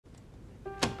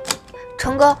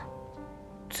成哥，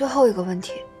最后一个问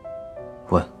题。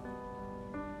问。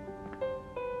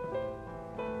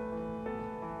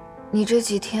你这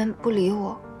几天不理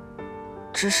我，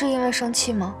只是因为生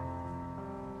气吗？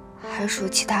还是有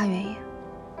其他原因？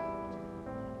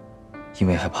因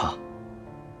为害怕，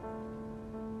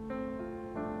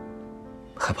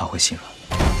害怕会心软。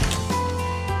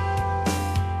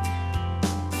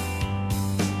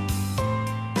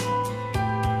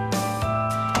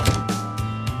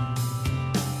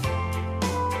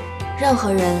 任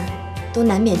何人都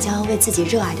难免将要为自己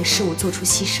热爱的事物做出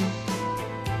牺牲，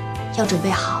要准备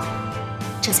好，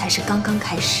这才是刚刚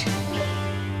开始。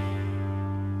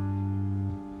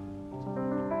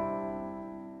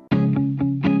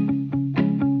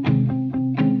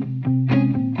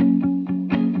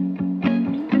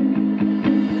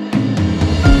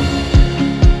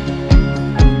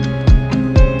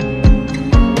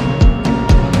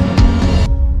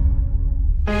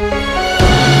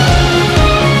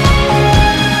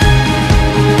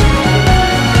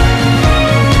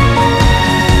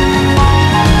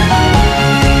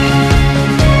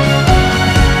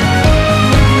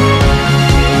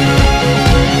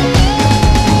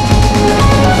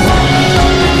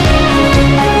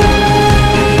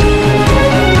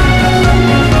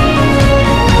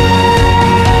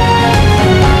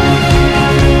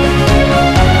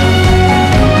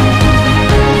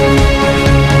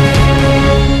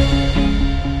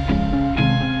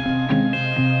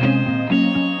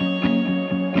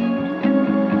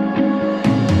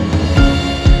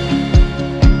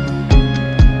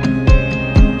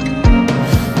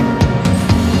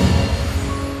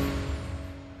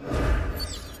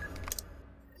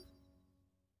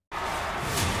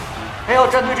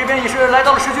战队这边也是来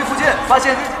到了市区附近，发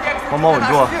现帮忙稳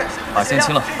住，把线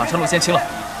清了，把山路线清了。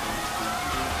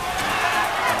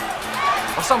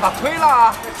往上把推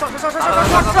了，上！冲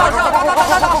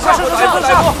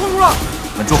住了！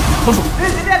稳住，封住。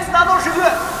ZGDX拿到了市区，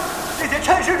这些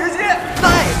趁势直击，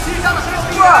击杀了神有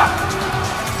敌人，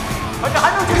团战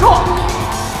还没有结束，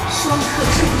双克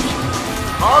胜利。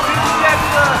好 ，ZGDX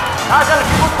拿下了这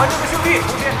波团战的胜利。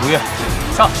如月，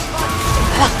上！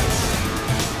来了。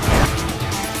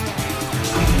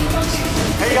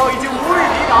 黑曜已经无力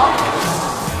抵挡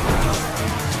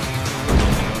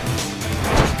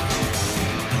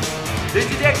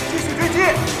 ，ZGDX 继续追击，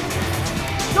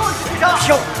又是追杀，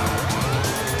飘！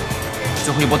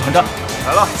最后一波团战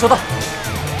来了，收到！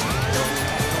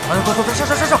快，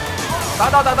上！打！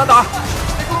这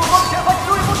个往前方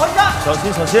又一波团战，小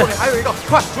心！后面还有一个，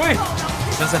快追！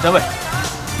分散站位，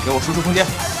给我输出空间。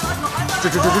追！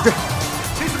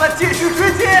亲子们继续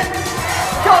追击。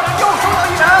 漂亮，又收到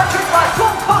一人，锤子曼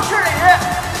双抗失礼，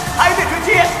还得追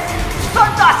击，3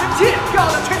大神器，漂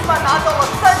亮，锤子曼拿到了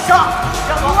3杀，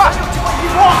将老二6机会一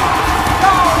波，漂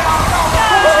亮，恭喜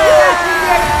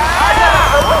ZGDX拿下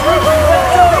了首局比赛的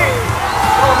胜利，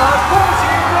让我们恭喜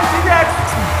ZGDX。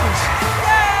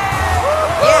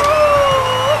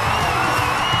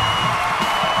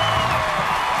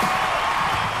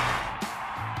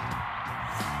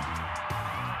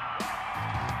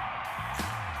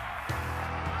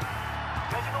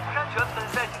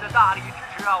大力支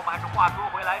持啊！我们还是话说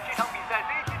回来，这场比赛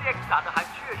ZGDX 打的还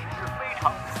确实是非常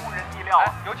出人意料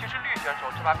啊！尤其是绿选手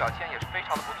这把表现也是非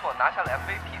常的不错，拿下了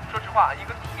MVP。说实话，一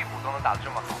个替补都能打得这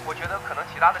么好，我觉得可能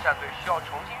其他的战队需要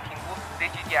重新评估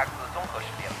ZGDX 的综合实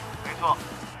力了。没错。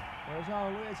晚上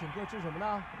陆叶请客吃什么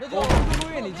呢？那就陆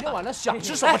叶，你今天晚上想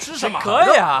吃什么吃什么。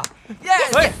可以啊，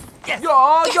可以，有，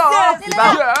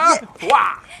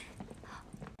哇！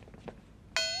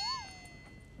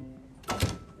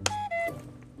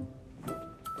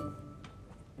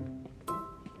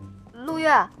 陆月，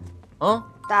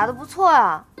打得不错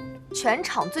啊，全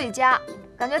场最佳，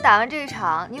感觉打完这一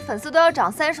场，你粉丝都要涨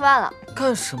30万了。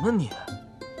干什么你？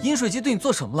饮水机对你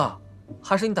做什么了？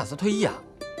还是你打算退役啊？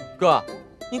哥，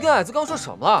你跟矮子刚说什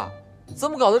么了？怎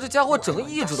么搞得这家伙整个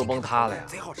意志都崩塌了呀？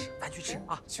贼好吃，咱去吃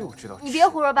啊！就知道你别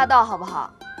胡说八道好不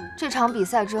好？这场比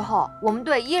赛之后，我们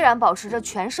队依然保持着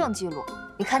全胜记录。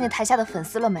你看见台下的粉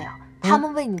丝了没有？ 他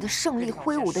们为你的胜利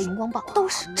挥舞的荧光棒，都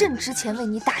是朕之前为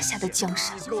你打下的江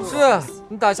山。是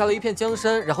你打下了一片江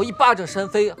山，然后一巴掌扇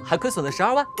飞，还亏损了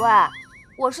12万。喂，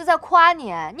我是在夸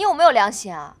你，你有没有良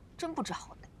心啊？真不知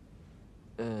好歹。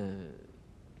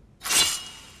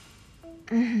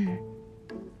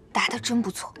打得真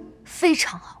不错，非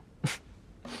常好，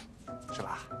是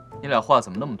吧？你俩话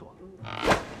怎么那么多？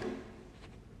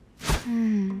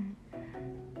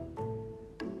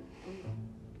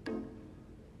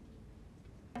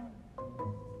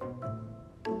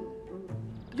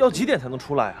要几点才能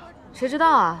出来啊？谁知道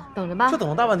啊？等着吧。这等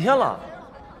了大半天了。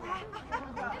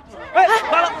哎，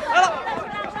来了！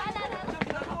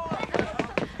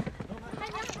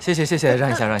谢谢，让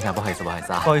一下，不好意思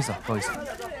啊。不好意思。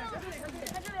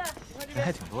人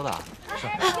还挺多的啊。是。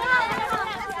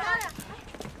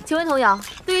请问童谣，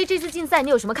对于这次竞赛你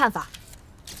有什么看法？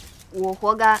我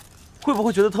活该。会不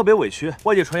会觉得特别委屈？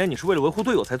外界传言你是为了维护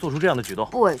队友才做出这样的举动。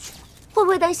不委屈。会不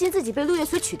会担心自己被陆月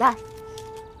随取代？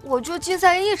我就竞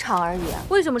赛一场而已。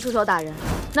为什么出手打人？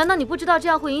难道你不知道这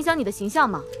样会影响你的形象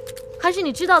吗？还是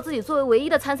你知道自己作为唯一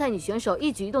的参赛女选手，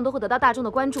一举一动都会得到大众的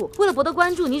关注？为了博得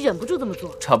关注，你忍不住这么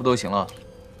做？差不多行了。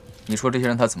你说这些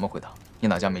人他怎么回答？你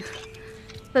哪家媒体？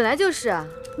本来就是啊，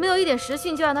没有一点实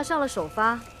信就让他上了首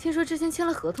发。听说之前签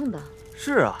了合同的。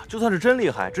是啊，就算是真厉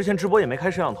害，之前直播也没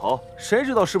开摄像头，谁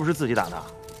知道是不是自己打的？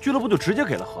俱乐部就直接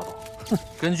给了合同。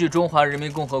根据《中华人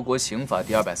民共和国刑法》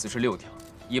第246条，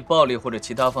以暴力或者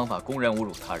其他方法公然侮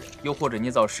辱他人，又或者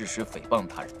捏造事实诽谤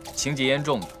他人，情节严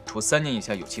重的，处3年以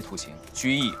下有期徒刑、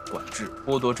拘役、管制、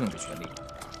剥夺政治权利。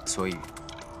所以，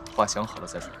话想好了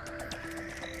再说。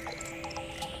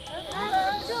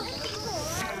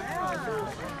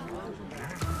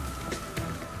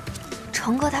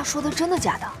成哥他说的真的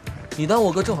假的？你当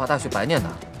我哥政法大学白念的？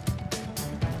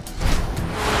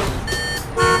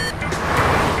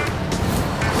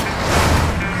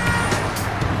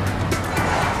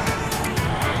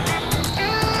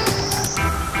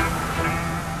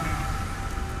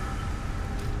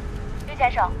绿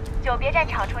选手，久别战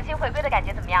场重新回归的感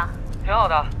觉怎么样？挺好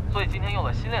的，所以今天用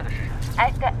了新练的式神。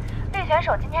哎，对，绿选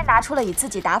手今天拿出了与自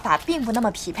己打法并不那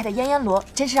么匹配的烟罗，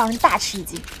真是让人大吃一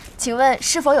惊。请问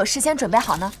是否有事先准备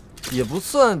好呢？也不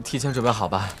算提前准备好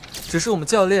吧，只是我们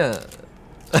教练……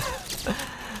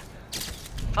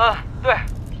对，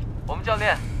我们教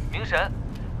练明神，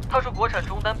他说国产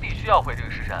中单必须要会这个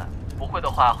式神，不会的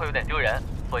话会有点丢人，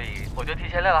所以我就提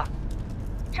前练了。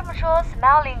这么说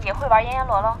 ，Smiling 也会玩烟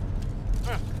罗喽？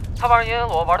他玩烟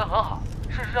罗玩得很好，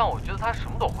事实上我觉得他什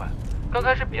么都会。刚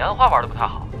开始彼岸花玩得不太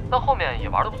好，但后面也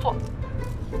玩得不错。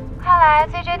看来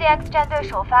ZGDX 战队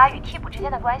首发与替补之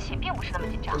间的关系并不是那么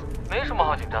紧张。没什么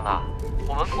好紧张的，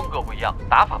我们风格不一样，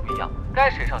打法不一样，该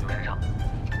谁上就谁上。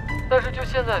但是就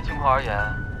现在的情况而言，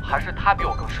还是他比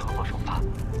我更适合做首发。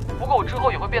不过我之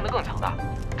后也会变得更强大，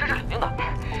这是肯定的。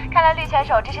看来绿选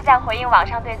手这是在回应网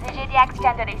上对 ZGDX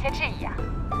战队的一些质疑啊。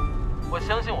我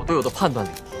相信我队友的判断力，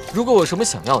如果我有什么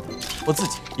想要的，我自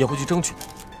己也会去争取的。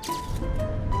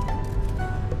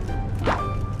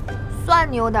算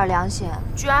你有点良心，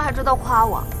居然还知道夸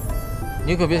我。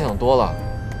你可别想多了，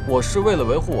我是为了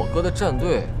维护我哥的战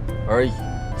队而已。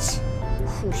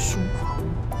护兄狂魔。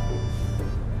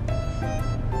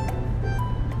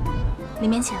里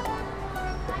面请。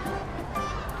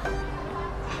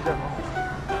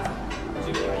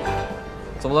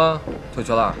怎么了？腿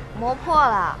瘸了？磨破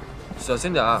了。小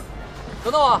心点儿。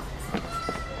等等我。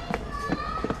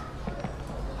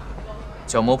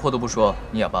脚磨破都不说，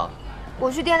你哑巴了？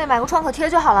我去店里买个创可贴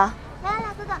就好了。来，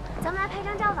哥哥，咱们来拍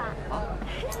张照吧。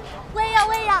我也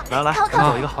要。来，赶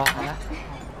走一个。好，来。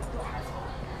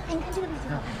哎，你看这个滤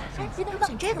镜好看吗？记得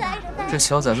选这个吧。这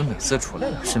小崽子每次出来，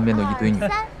身边都一堆女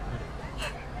人。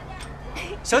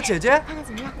小姐姐，看看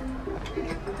怎么样？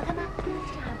好看吗？这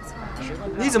还不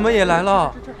错。你怎么也来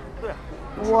了？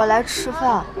我来吃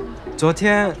饭。昨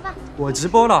天我直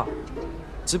播了，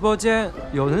直播间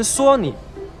有人说你，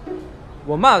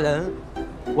我骂人，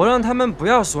我让他们不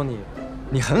要说你，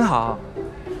你很好。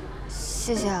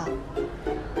谢谢啊，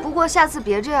不过下次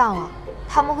别这样了，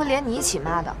他们会连你一起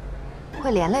骂的，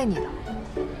会连累你的。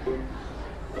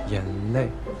眼泪，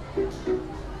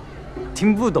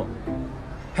听不懂。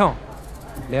형，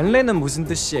连累는 무슨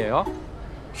뜻이에요？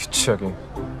 유치하게。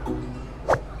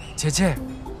姐姐，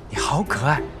你好可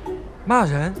爱，骂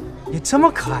人也这么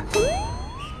可爱。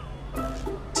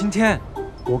今天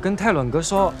我跟泰伦哥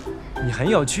说你很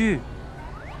有趣，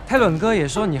泰伦哥也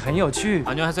说你很有趣。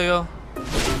안녕하세요。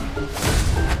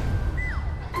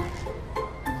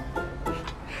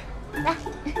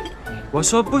我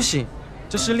说不行，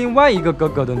这是另外一个哥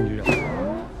哥的女人。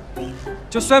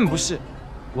就算不是，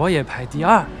我也排第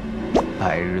2。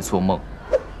白日做梦。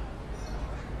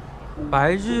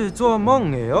白日做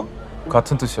梦예요？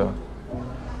 같은 뜻이야。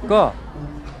哥，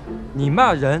你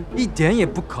骂人一点也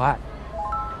不可爱。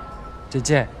姐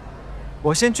姐，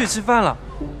我先去吃饭了，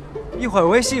一会儿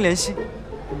微信联系。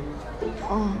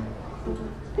嗯。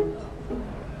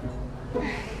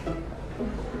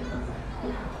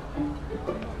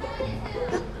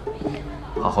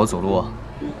好好走路啊。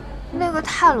那个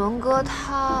泰伦哥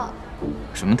他……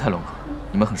什么泰伦哥？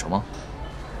你们很熟吗？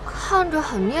看着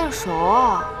很面熟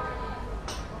啊。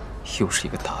又是一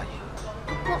个大爷。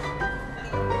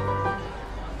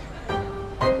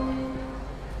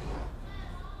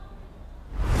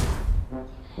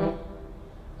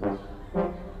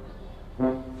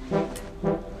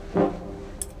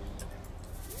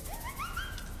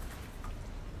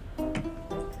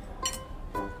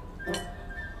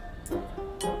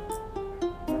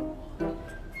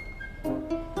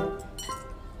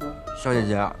小姐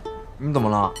姐，你怎么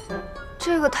了？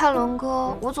这个泰伦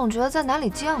哥，我总觉得在哪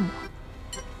里见过。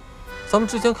咱们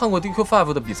之前看过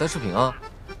DQ5 的比赛视频啊。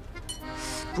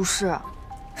不是，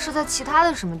是在其他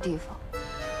的什么地方。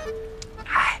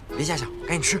哎，别瞎想，赶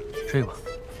紧吃，吃一个。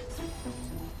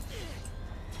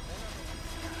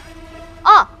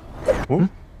啊！嗯，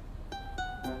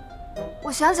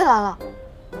我想起来了。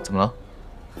怎么了？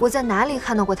我在哪里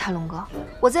看到过泰伦哥？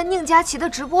我在宁佳琪的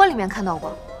直播里面看到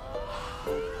过。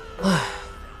唉，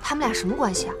他们俩什么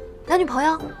关系啊？男女朋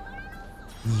友？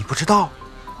你不知道？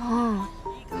嗯。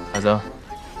孩子，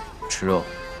吃肉，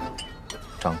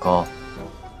长高。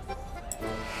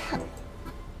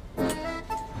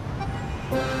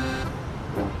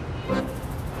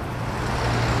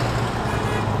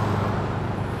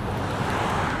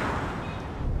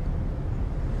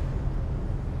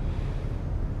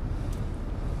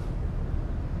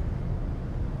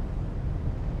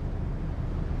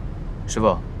师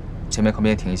傅，前面靠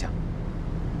边停一下。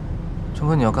成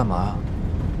哥，你要干嘛呀？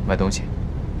买东西，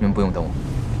你们不用等我。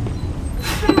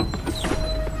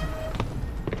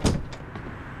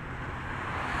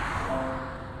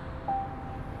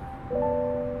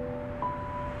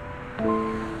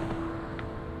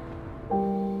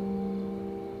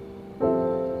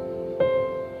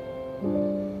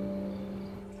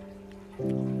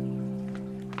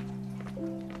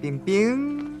冰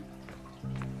冰，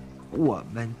我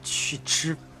们去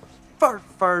吃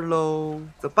饭喽，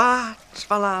走吧，吃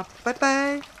饭啦，拜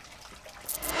拜。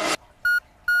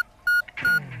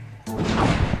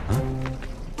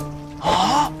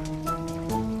啊！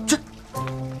这，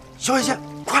小姐姐，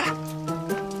快来！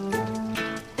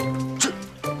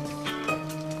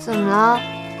怎么了？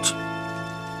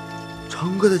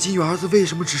成哥的金鱼儿子为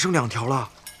什么只剩2条了？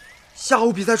下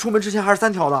午比赛出门之前还是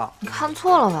3条的。你看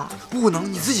错了吧？不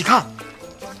能，你自己看。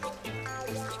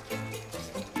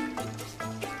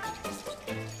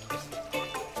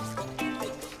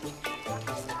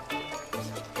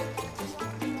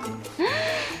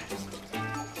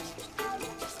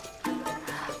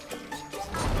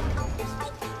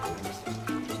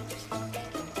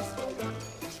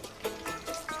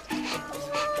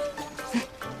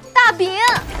大饼。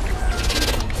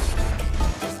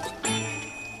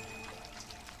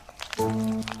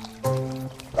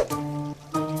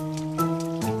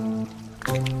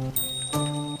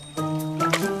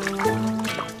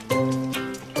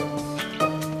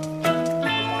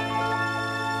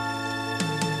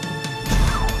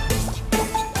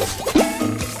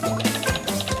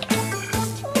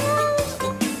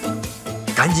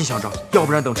赶紧想招，要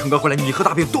不然等成哥回来，你和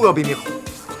大饼都要被灭口。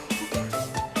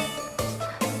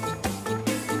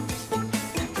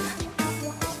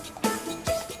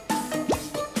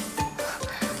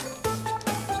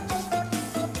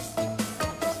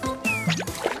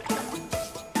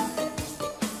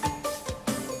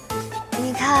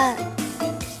你看，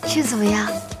这怎么样？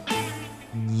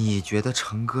你觉得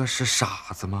成哥是傻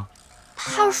子吗？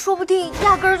他说不定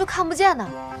压根儿就看不见呢。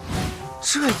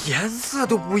这颜色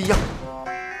都不一样。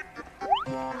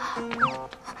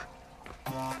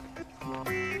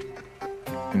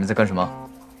你们在干什么？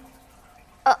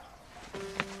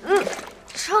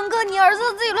成哥，你儿子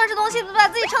自己乱吃东西，把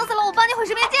自己撑死了，我帮你回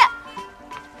食边界。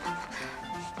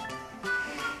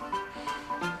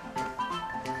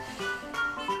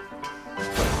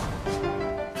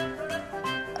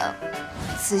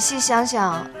仔细想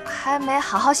想，还没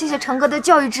好好谢谢成哥的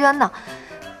教育之恩呢。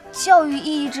教育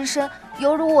意义之深，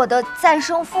犹如我的再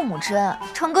生父母之恩。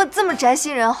成哥这么宅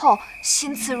心仁厚，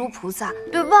心慈如菩萨，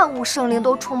对万物生灵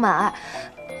都充满爱，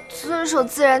遵守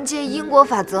自然界因果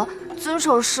法则，遵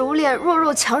守食物链弱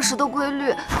肉强食的规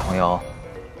律。童谣，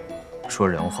说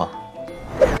人话。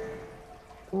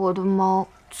我的猫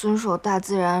遵守大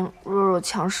自然弱肉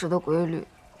强食的规律，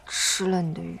吃了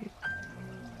你的鱼。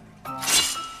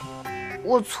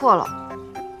我错了，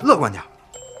乐观点。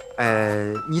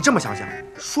你这么想想，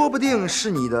说不定是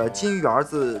你的金鱼儿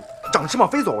子长翅膀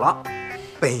飞走了。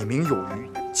北冥有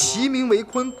鱼，其名为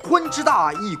鲲，鲲之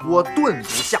大，一锅炖不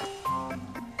下。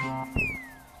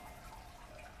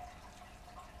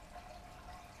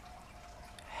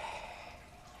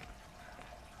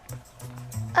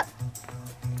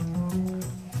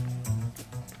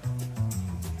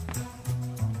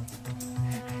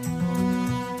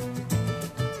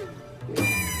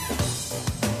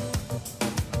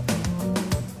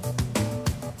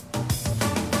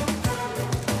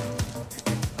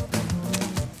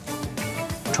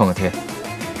创个贴。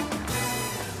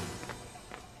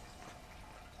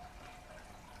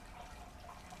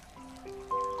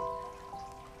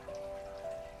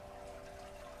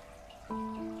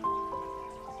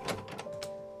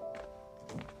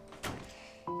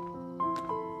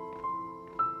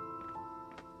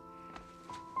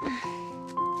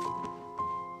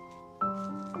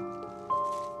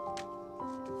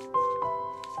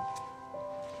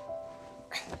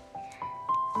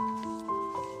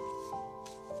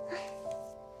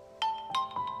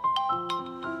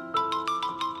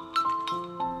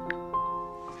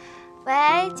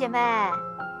姐妹。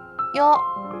哟，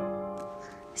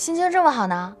心情这么好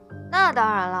呢？那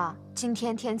当然了，今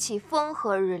天天气风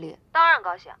和日丽，当然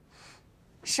高兴。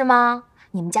是吗？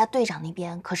你们家队长那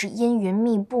边可是阴云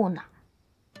密布呢。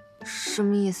什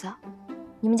么意思啊？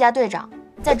你们家队长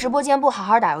在直播间不好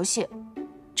好打游戏，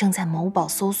正在某宝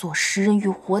搜索食人鱼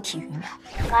活体鱼苗。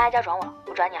刚才家转我了，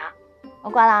我转你啊。我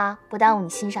挂了啊，不耽误你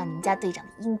欣赏你们家队长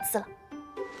的英姿了。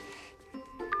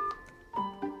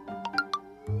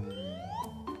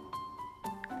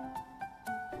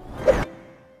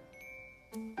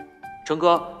成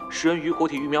哥，食人鱼活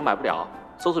体鱼苗买不了，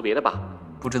搜索别的吧。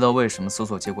不知道为什么搜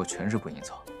索结果全是鬼影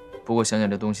草，不过想想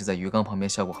这东西在鱼缸旁边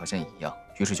效果好像也一样，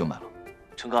于是就买了。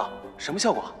成哥，什么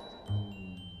效果？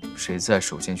谁在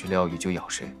手贱去撩鱼就咬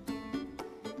谁。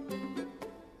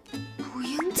捕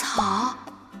蝇草？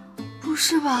不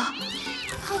是吧？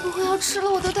他不会要吃了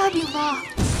我的大饼吧？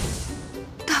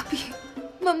大饼，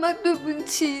妈妈对不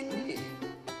起你。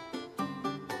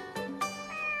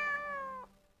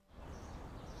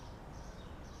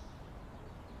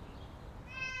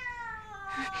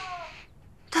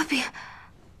大饼，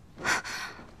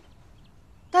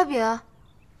大饼，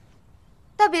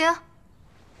大饼，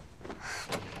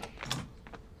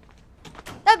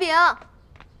大饼，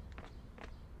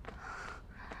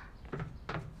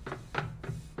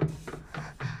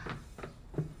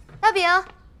大饼，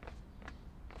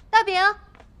大饼。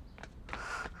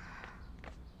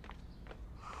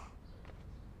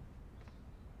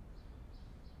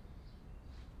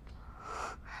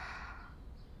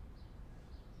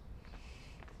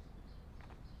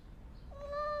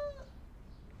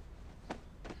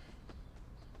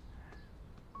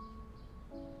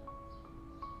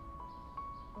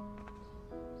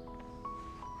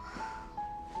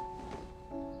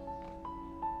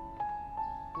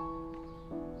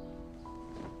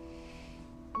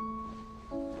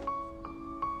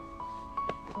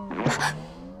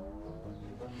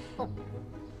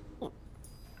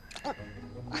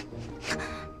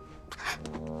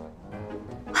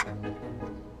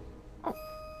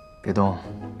别动，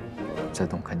再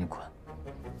动赶紧滚！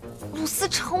陆思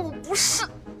成，我不是，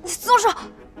你松手！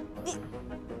你，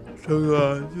成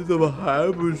哥，你怎么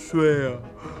还不睡啊？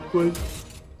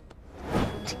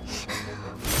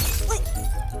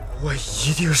我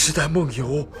一定是在梦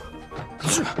游。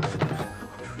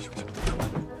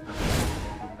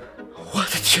我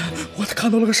的天，我看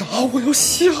到了个啥？我要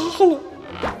瞎了！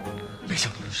没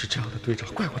想到你是这样的队长，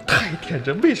怪我太天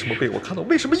真。为什么被我看到？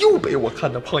为什么又被我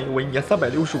看到？胖爷我一年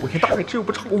365天，大概只有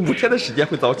不超过5天的时间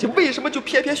会早起，为什么就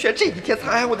偏偏选这一天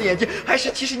残害我的眼睛？还是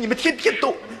其实你们天天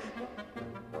都……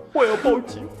我要报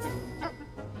警！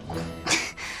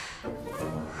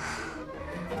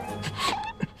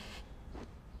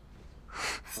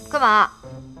干嘛？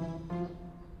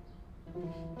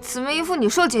怎么一副你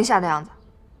受惊吓的样子？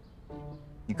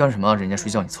你干什么？人家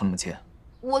睡觉你凑那么近？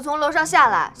我从楼上下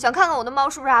来，想看看我的猫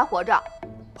是不是还活着。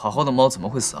好好的猫怎么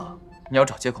会死啊？你要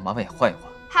找借口，麻烦也换一换。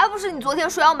还不是你昨天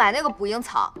说要买那个捕蝇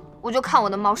草，我就看我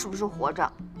的猫是不是活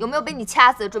着，有没有被你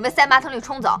掐死，准备塞马桶里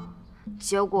冲走。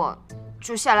结果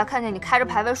就下来看见你开着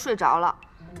排位睡着了，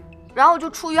然后就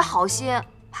出于好心，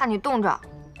怕你冻着，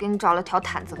给你找了条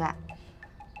毯子盖。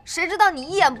谁知道你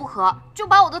一言不合就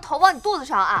把我的头往你肚子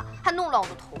上按，还弄乱我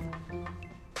的头发。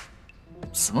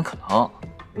怎么可能？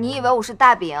你以为我是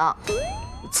大饼？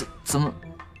怎么？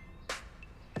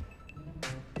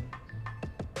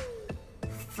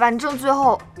反正最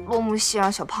后落幕戏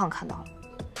让小胖看到了。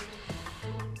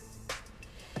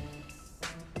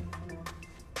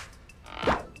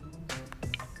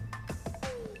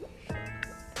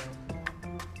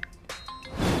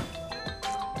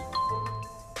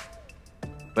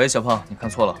喂，小胖，你看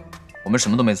错了，我们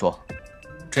什么都没做。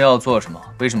真要做什么，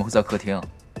为什么会在客厅？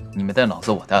你没带脑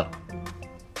子，我带了。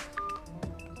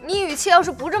你语气要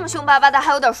是不这么凶巴巴的，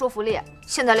还有点说服力。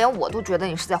现在连我都觉得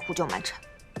你是在胡搅蛮缠。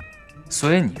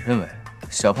所以你认为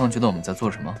小胖觉得我们在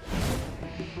做什么？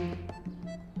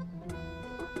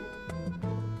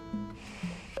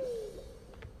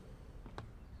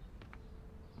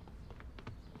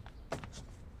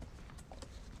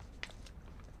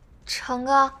成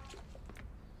哥，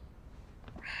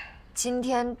今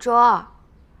天周2，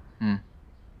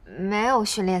没有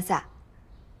训练赛。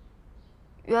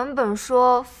原本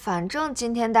说反正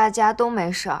今天大家都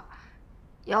没事儿，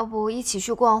要不一起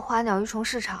去逛花鸟鱼虫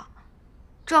市场，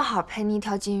正好陪你一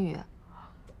条金鱼。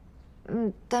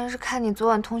但是看你昨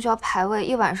晚通宵排位，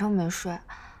一晚上没睡，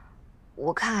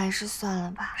我看还是算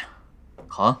了吧。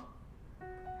好啊，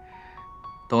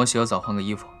等我洗个澡换个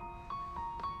衣服，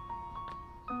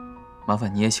麻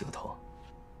烦你也洗个头。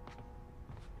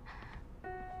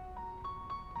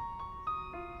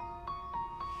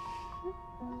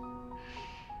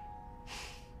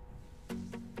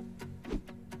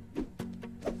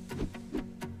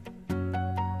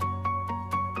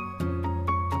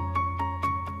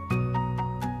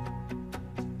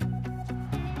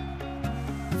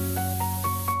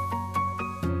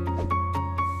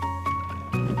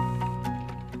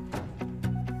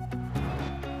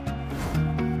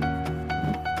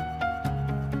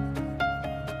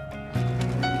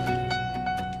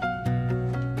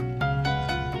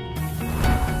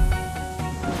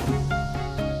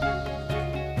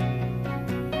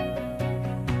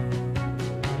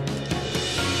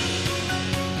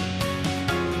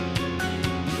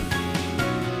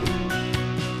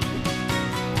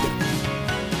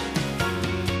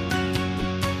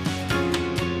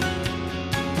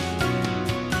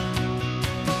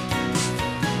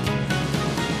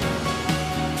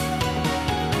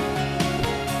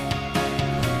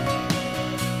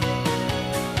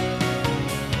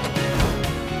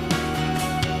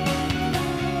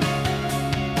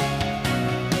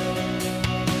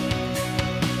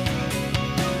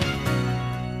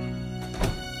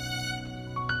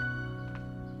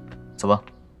走吧。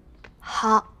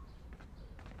好。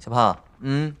小胖，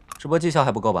直播绩效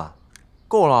还不够吧？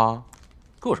够了。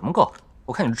够什么够？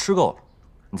我看你是吃够了。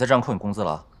你再这样扣你工资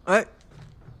了啊！哎。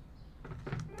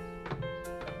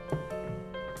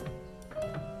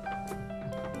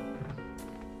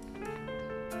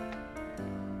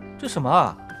 这什么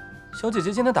啊？小姐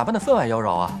姐今天打扮的分外妖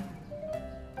娆啊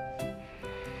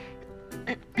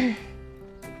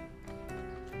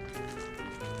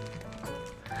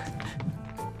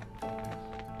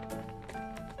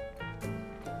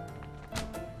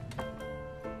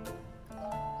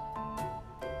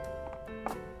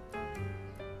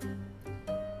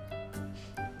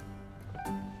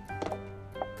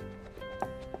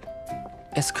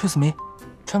！Excuse me，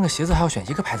 穿个鞋子还要选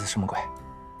一个牌子，什么鬼？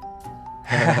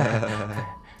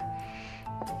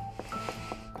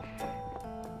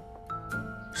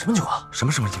什么情况？什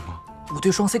么情况？我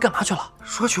队双 C 干嘛去了？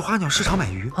说去花鸟市场买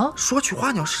鱼啊！说去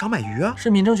花鸟市场买鱼啊！是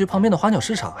民政局旁边的花鸟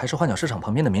市场，还是花鸟市场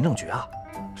旁边的民政局啊？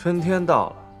春天到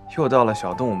了，又到了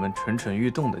小动物们蠢蠢欲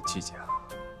动的季节了。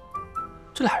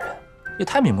这俩人也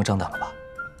太明目张胆了吧！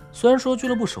虽然说俱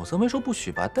乐部守则没说不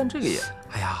许吧，但这个也……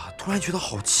哎呀，突然觉得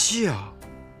好气啊！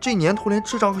 这年头连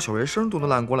智障和小学生都能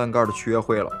烂锅烂盖的去约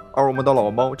会了，而我们的老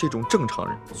猫这种正常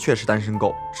人却是单身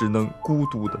狗，只能孤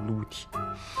独的撸铁。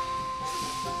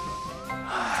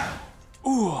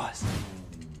哇塞，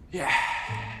耶！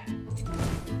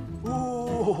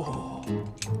哦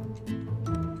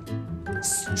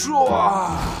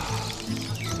 ，strong！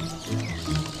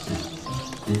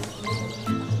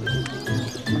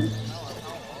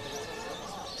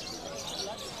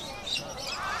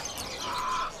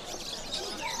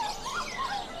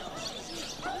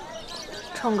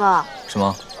 成哥，什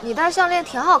么？你戴项链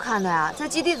挺好看的呀，在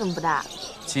基地怎么不戴？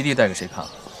基地戴给谁看？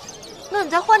那你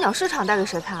在花鸟市场戴给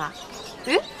谁看啊？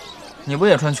咦，你不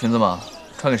也穿裙子吗？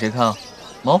穿给谁看啊？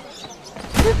猫。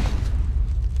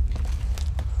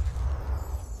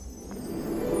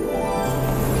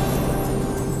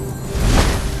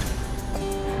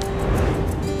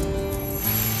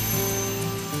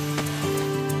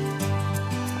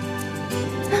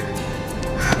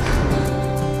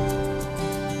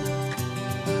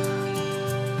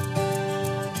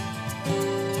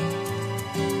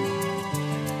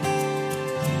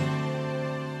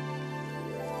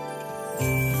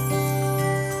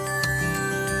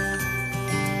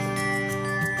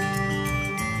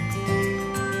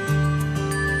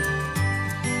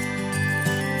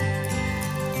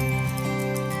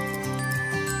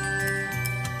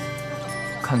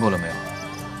看够了没有，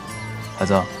孩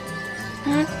子？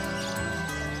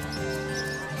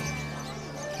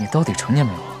你到底成年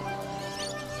没有？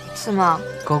是吗？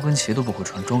高跟鞋都不会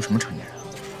穿，装什么成年人？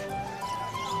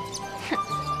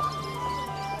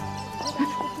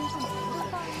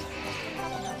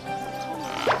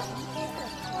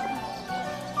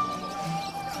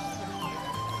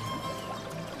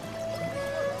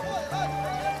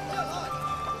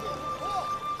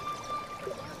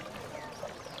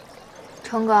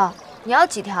成哥，你要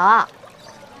几条啊？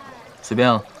随便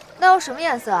啊。那要什么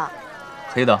颜色啊？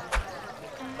黑的。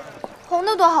红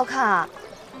的多好看啊！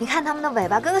你看它们的尾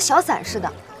巴跟个小伞似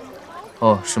的。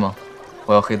哦，是吗？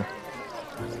我要黑的。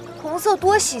红色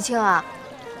多喜庆啊！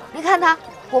你看它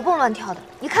活蹦乱跳的，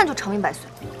一看就长命百岁。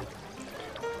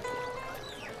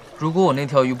如果我那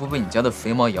条鱼不被你家的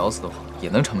肥猫咬死的话，也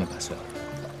能长命百岁了。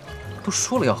都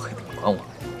说了要黑的，你管我？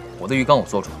我的鱼缸我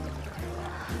做主。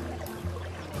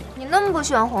你那么不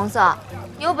喜欢红色，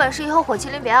你有本事以后火麒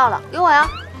麟别要了，给我呀！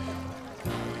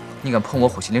你敢碰我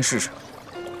火麒麟试试？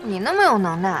你那么有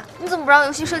能耐，你怎么不让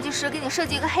游戏设计师给你设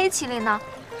计一个黑麒麟呢？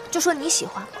就说你喜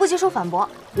欢，不接受反驳，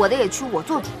我的野区我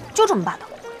做主，就这么霸道。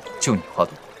就你话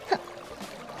多。哼，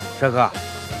帅哥，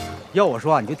要我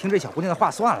说你就听这小姑娘的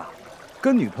话算了，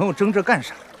跟女朋友争这干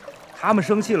啥？他们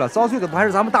生气了，遭罪的不还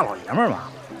是咱们大老爷们吗？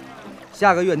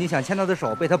下个月你想牵她的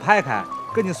手被她拍开，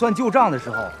跟你算旧账的时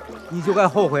候，你就该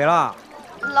后悔了。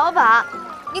老板，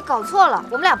你搞错了，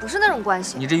我们俩不是那种关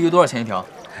系。你这鱼多少钱一条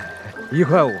？1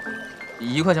块5。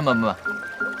1块钱买不买？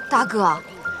大哥，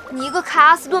你一个开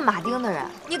阿斯顿马丁的人，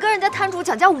你跟人家摊主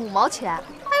讲价5毛钱，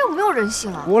还有没有人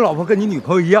性啊？我老婆跟你女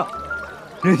朋友一样，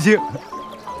任性。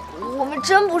我们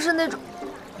真不是那种。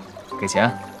给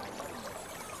钱。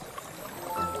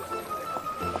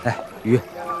哎，鱼。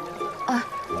啊，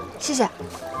谢谢。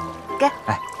给。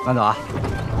哎，慢走啊。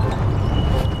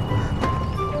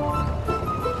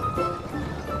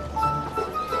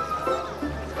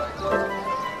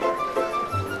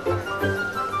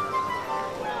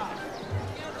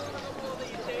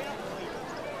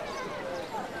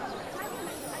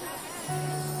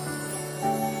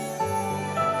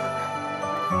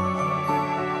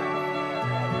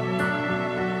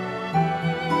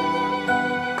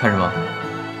看什么？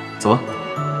走吧。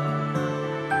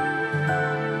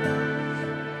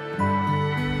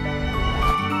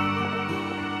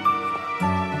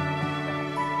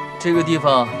这个地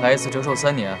方来一次折寿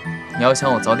3年，你要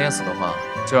想我早点死的话，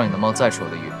就让你的猫再吃我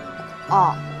的鱼。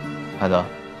哦，孩子，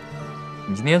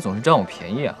你今天总是占我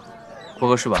便宜啊，不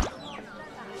合适吧？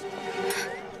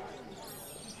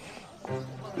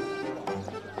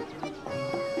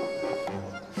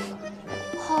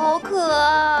好可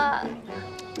爱。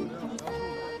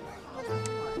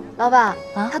老板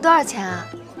啊，它多少钱啊？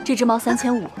这只猫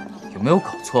3500。有没有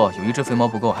搞错？有一只肥猫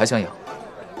不够，还想养？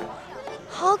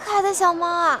好可爱的小猫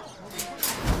啊！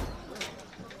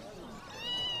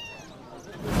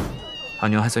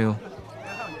안녕하세요。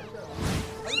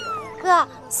哥，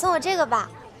送我这个吧，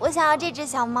我想要这只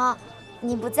小猫。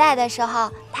你不在的时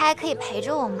候，它还可以陪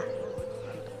着我嘛。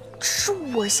是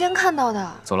我先看到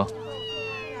的。走了。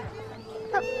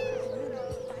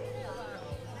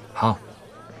好。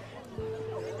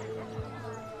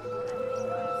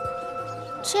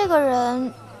这个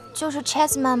人就是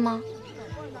Chessman 吗？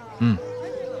嗯。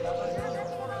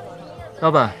老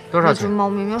板，多少钱？这只猫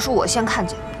明明是我先看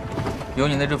见。有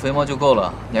你那只肥猫就够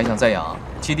了，你还想再养？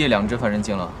基地2只犯人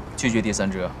精了，拒绝第3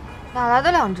只。哪来的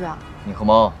2只啊？你和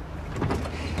猫。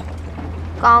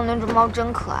刚刚那只猫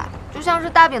真可爱，就像是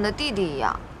大饼的弟弟一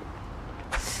样。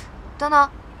等等，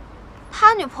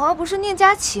他女朋友不是宁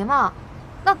佳琪吗？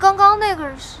那刚刚那个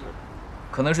是？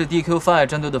可能是 DQ5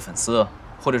 战队的粉丝，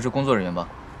或者是工作人员吧。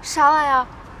啥玩意儿？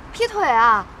劈腿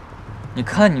啊？你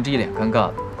看你这一脸尴尬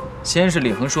的，先是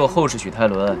李恒硕，后是许泰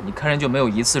伦，你看人就没有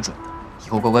一次准的，以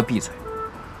后乖乖闭嘴。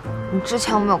你之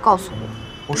前有没有告诉我？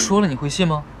我说了你会信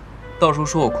吗？到时候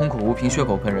说我空口无凭，血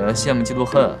口喷人，羡慕嫉妒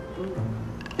恨。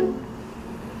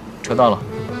车到了。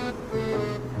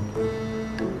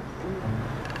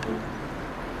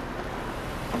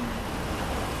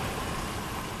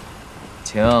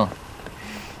请。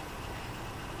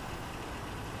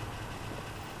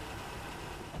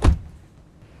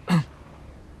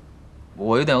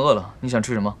我有点饿了，你想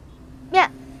吃什么？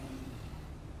面。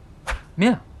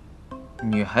面？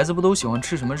女孩子不都喜欢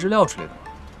吃什么日料之类的吗？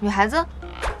女孩子？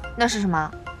那是什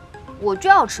么？我就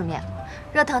要吃面，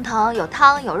热腾腾、有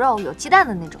汤有肉有鸡蛋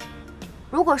的那种。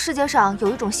如果世界上有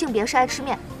一种性别是爱吃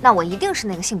面，那我一定是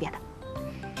那个性别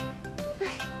的。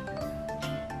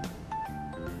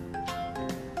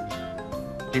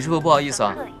李师傅，不好意思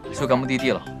啊，修改目的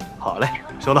地了。好嘞，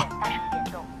收到。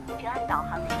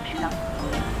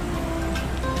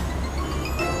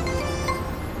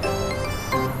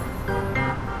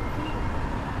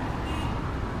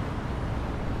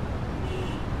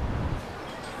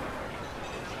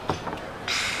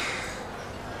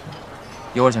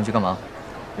一会儿想去干嘛？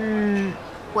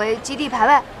回基地排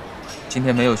位。今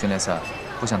天没有训练赛，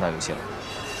不想打游戏了。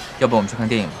要不我们去看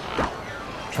电影吧？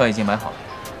票已经买好了，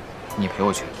你陪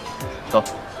我去。走。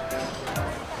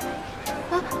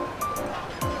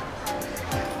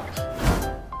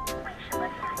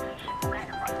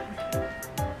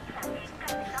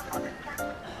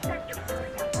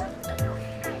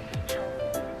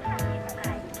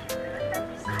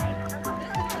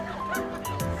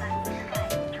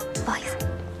不好意思。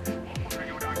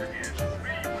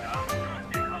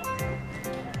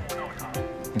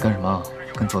你干什么？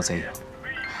跟做贼一样。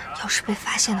要是被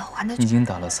发现的话，那你已经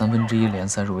打了1/3联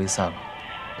赛入围赛了，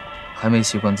还没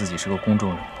习惯自己是个公众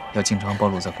人物，要经常暴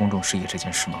露在公众视野这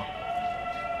件事吗？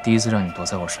第一次让你躲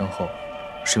在我身后，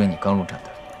是因为你刚入战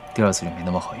队，第2次就没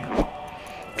那么好运了。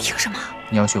凭什么？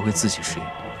你要学会自己适应，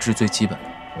这是最基本的。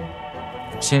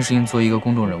先适应做一个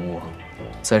公众人物，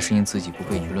再适应自己不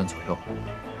被舆论左右。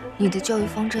你的教育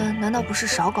方针难道不是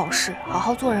少搞事，好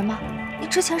好做人吗？你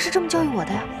之前是这么教育我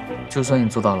的呀。就算你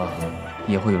做到了，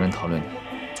也会有人讨论你。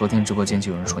昨天直播间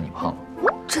就有人说你胖了。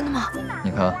真的吗？你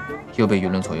看，又被舆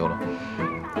论左右了。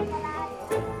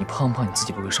你胖不胖你自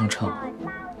己不会上秤。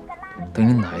等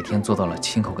你哪一天做到了，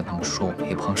亲口跟他们说我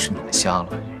没胖是你们瞎了，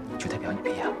就代表你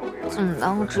变了。怎么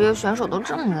当个职业选手都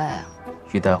这么累啊？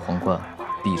欲戴皇冠，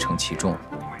必承其重。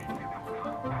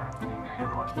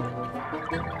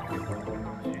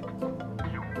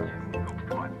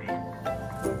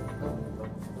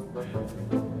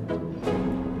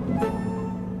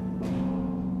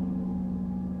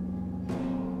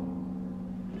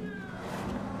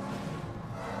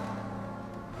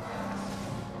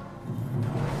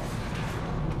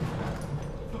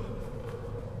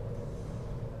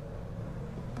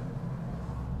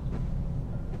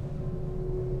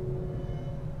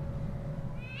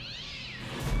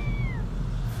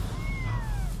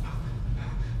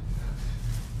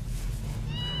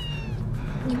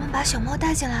你们把小猫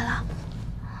带进来了？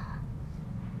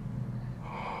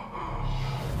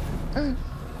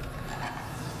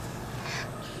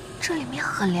这里面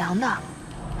很凉的，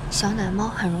小奶猫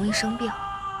很容易生病，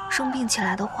生病起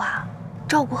来的话，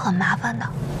照顾很麻烦的。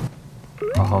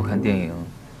好好看电影。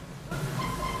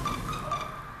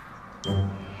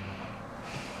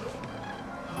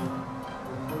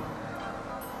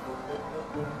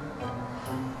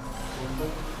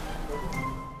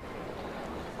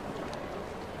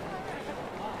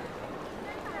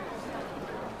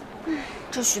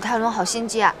这许泰伦好心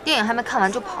机啊，电影还没看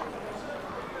完就跑。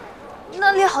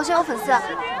那里好像有粉丝，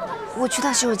我去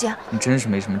趟洗手间。你真是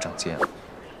没什么长见。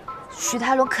许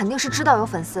泰伦肯定是知道有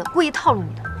粉丝，故意套路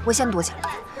你的。我先躲起来。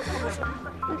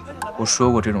我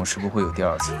说过这种事不会有第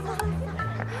二次。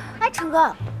哎，成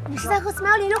哥，你是在和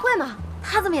Smiley 约会吗？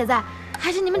他怎么也在？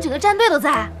还是你们整个战队都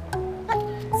在？哎，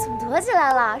怎么躲起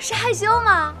来了？是害羞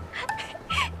吗？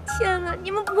天哪，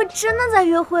你们不会真的在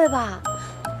约会吧？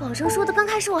网上说的刚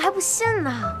开始我还不信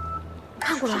呢，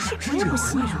看过来我也不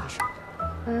信啊。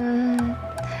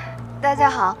大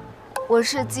家好，我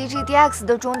是 ZGDX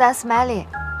的中单 Smiley。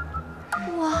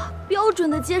哇，标准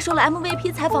的接受了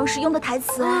MVP 采访时用的台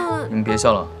词。你们别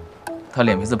笑了，他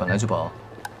脸皮子本来就薄，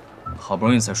好不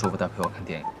容易才说服他陪我看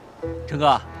电影。成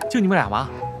哥，就你们俩吗？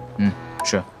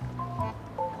是。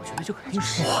我觉得这肯定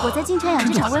是。我在金泉养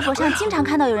殖场微博上经常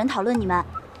看到有人讨论你们，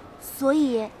所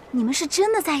以你们是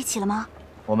真的在一起了吗？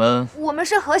我们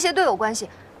是和谐队友关系，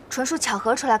纯属巧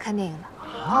合出来看电影的。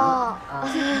哦，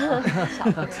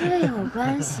队友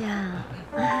关系啊。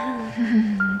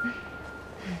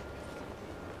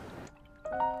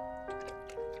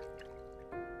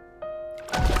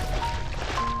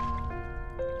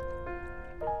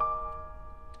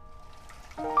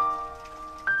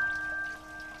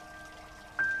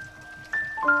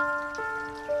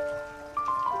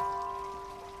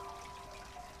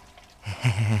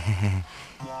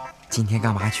今天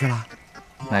干嘛去了？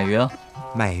买鱼啊。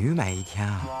买鱼买一天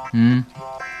啊？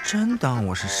真当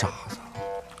我是傻子？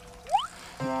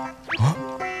啊？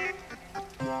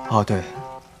哦，对，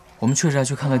我们确实还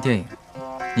去看了电影，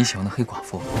你喜欢的黑寡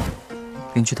妇，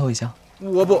给你剧透一下。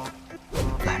我不。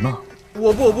来嘛。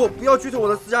我不要剧透我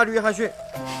的私家约翰逊。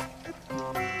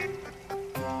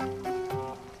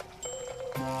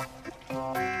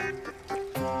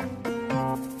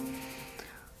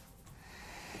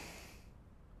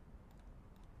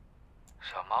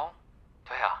小猫，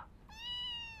对啊，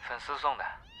粉丝送的，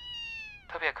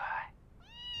特别可爱。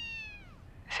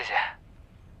谢谢，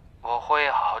我会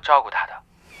好好照顾它的。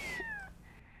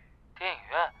电影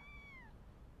院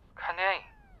看电影，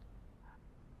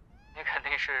你肯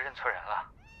定是认错人了。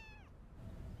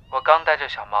我刚带着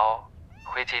小猫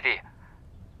回基地，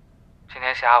今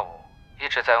天下午一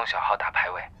直在用小号打排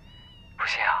位，不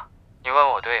信啊，你问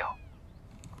我队友。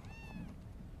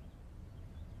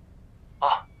哦，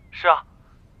是啊。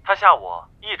他下午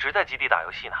一直在基地打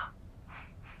游戏呢。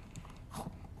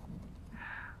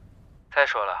再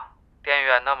说了，电影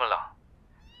院那么冷，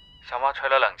小猫吹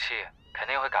了冷气肯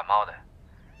定会感冒的，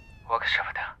我可舍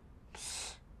不得。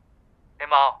黑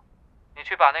猫，你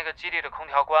去把那个基地的空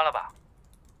调关了吧，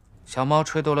小猫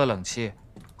吹多了冷气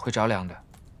会着凉的。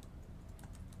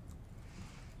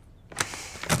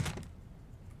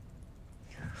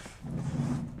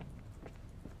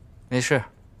没事，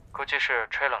估计是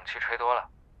吹冷气吹多了。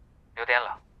有点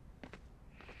冷。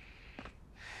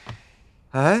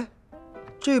哎，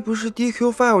这不是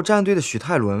DQ5 战队的许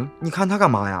泰伦？你看他干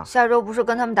嘛呀？下周不是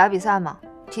跟他们打比赛吗？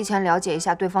提前了解一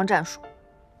下对方战术。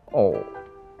哦。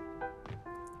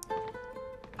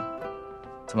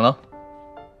怎么了？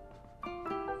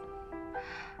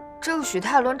这个许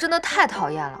泰伦真的太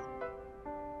讨厌了，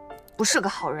不是个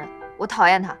好人，我讨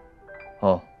厌他。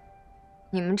哦。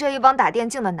你们这一帮打电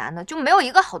竞的男的就没有一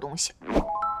个好东西。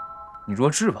你弱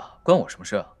智吧，关我什么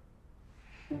事啊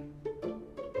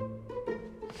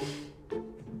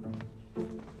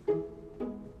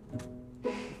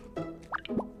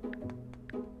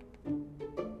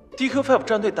？DQ5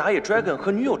 战队打野 Dragon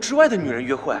和女友之外的女人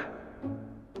约会。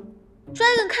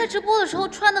Dragon 开直播的时候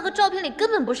穿的和照片里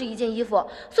根本不是一件衣服，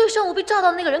所以上午被照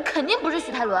到的那个人肯定不是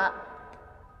许泰伦。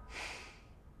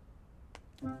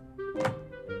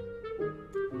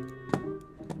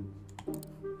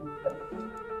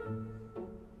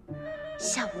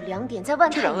下午2点在万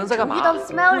泰影城遇到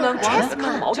Smiley 和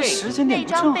Jasmine， 这时间点不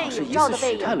正好是疑似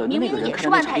许泰伦的那个人看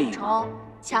的那场电影吗？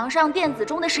墙上电子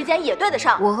钟的时间也对得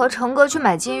上。我和成哥去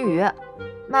买金鱼，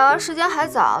买完时间还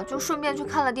早，就顺便去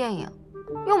看了电影。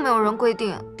又没有人规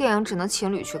定电影只能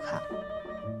情侣去看。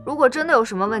如果真的有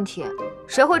什么问题，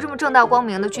谁会这么正大光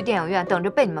明的去电影院等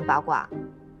着被你们八卦？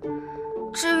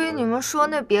至于你们说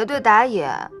那别队打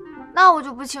野，那我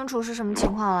就不清楚是什么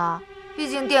情况了。毕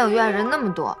竟电影院人那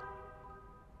么多。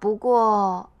不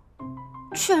过，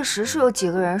确实是有几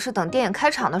个人是等电影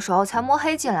开场的时候才摸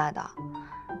黑进来的。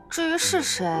至于是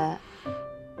谁，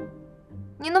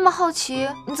你那么好奇，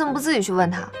你怎么不自己去问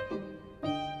他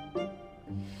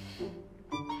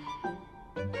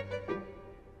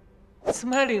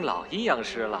？Smiling 老阴阳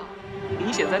师了，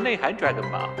明显在内涵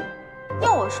Dragon 吧？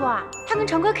要我说啊，他跟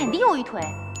成哥肯定有一腿，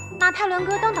拿泰伦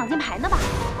哥当挡箭牌呢吧？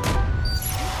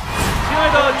亲爱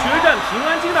的决战平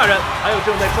安京大人，还有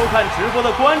正在收看直播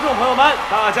的观众朋友们，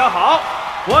大家好！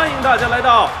欢迎大家来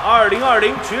到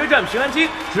2020决战平安京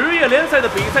职业联赛的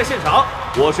比赛现场，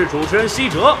我是主持人西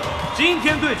哲。今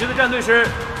天对决的战队是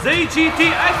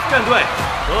ZGDX 战队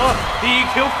和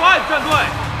DQ5 战队，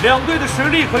两队的实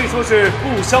力可以说是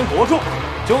不相伯仲，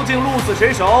究竟鹿死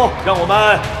谁手，让我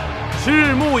们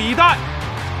拭目以待。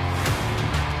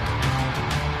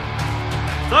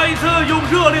再一次用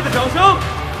热烈的掌声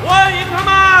欢迎他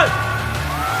们！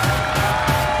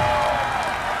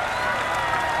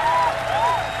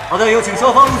好的，有请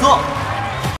双方入座。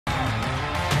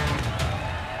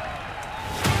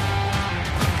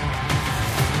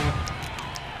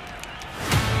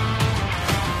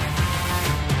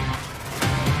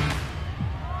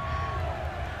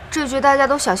这局大家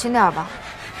都小心点吧，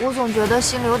我总觉得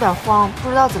心里有点慌，不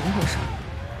知道怎么回事。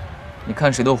你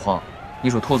看谁都慌，你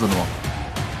属兔子的吗？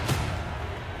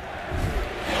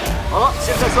好了，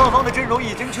现在双方的阵容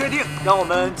已经确定，让我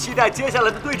们期待接下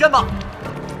来的对战吧。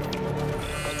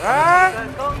哎，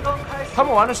他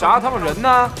们玩的啥？他们人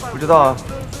呢？不知道啊，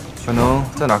可能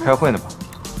在哪开会呢吧。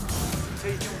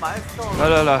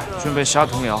来，准备下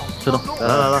童谣。知道。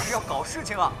来，是要搞事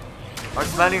情啊！而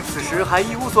Smiling 此时还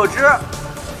一无所知。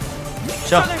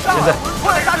行，现在。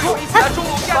快杀出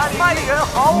！Smiling 人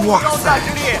毫无招架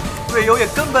之力，队友也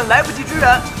根本来不及支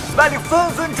援 ，Smiling 分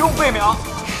分钟被秒。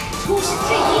出师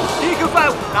至一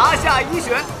 ，DQ5 拿下1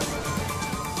选。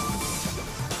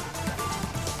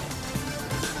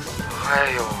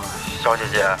哎呦，小姐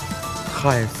姐，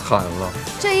太惨了！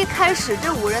这一开始，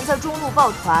这5人在中路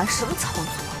抱团，什么操作？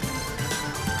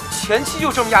前期就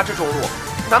这么压制中路，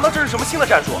难道这是什么新的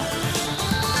战术？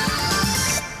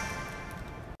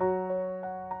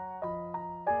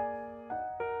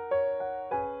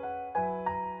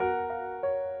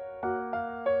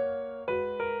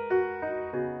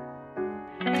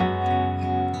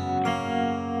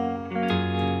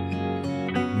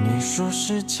你说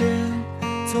世界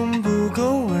总不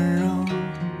够温柔，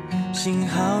幸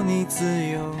好你自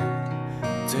由，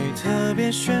最特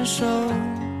别选手。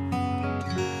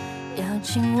邀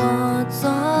请我做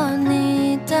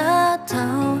你的头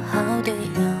号队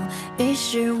友，于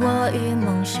是我与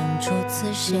梦想初次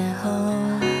邂逅。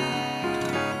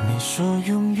你说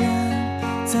永远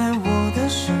在我的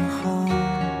身后，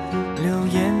留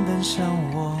言等上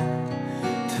我，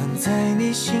疼在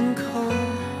你心口。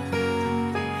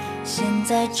现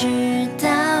在知道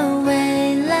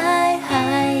未来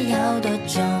还要多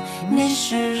久，你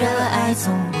是热爱，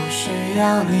从不需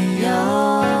要理由。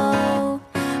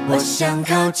我想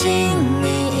靠近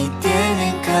你，一点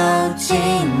点靠近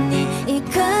你，一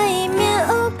个一面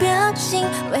无表情，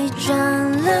伪装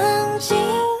冷静，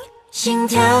心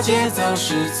跳节奏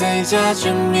是最佳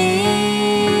证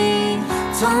明。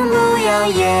从不要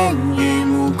言语，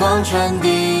目光传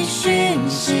递讯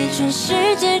息，全世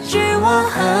界只我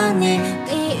和你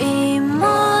第一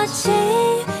默契。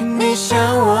你笑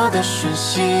我的瞬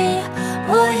息，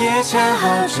我也恰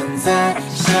好正在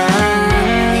想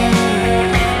你。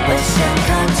我想靠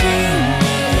近你，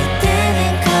一点点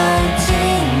靠近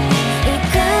你，一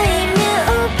个一面无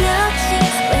表情，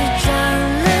伪装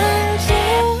冷静，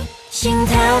心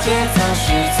跳节奏是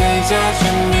最佳证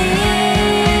明。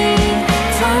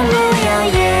从不要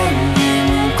言语，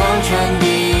目光传递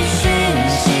讯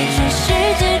息，全世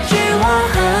界只我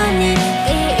和你第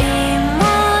一默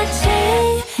契。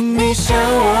你笑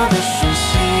我的瞬息，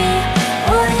我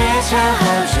也恰好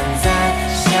正在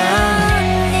想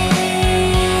你。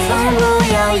从不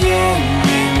要言语，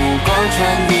目光传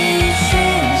递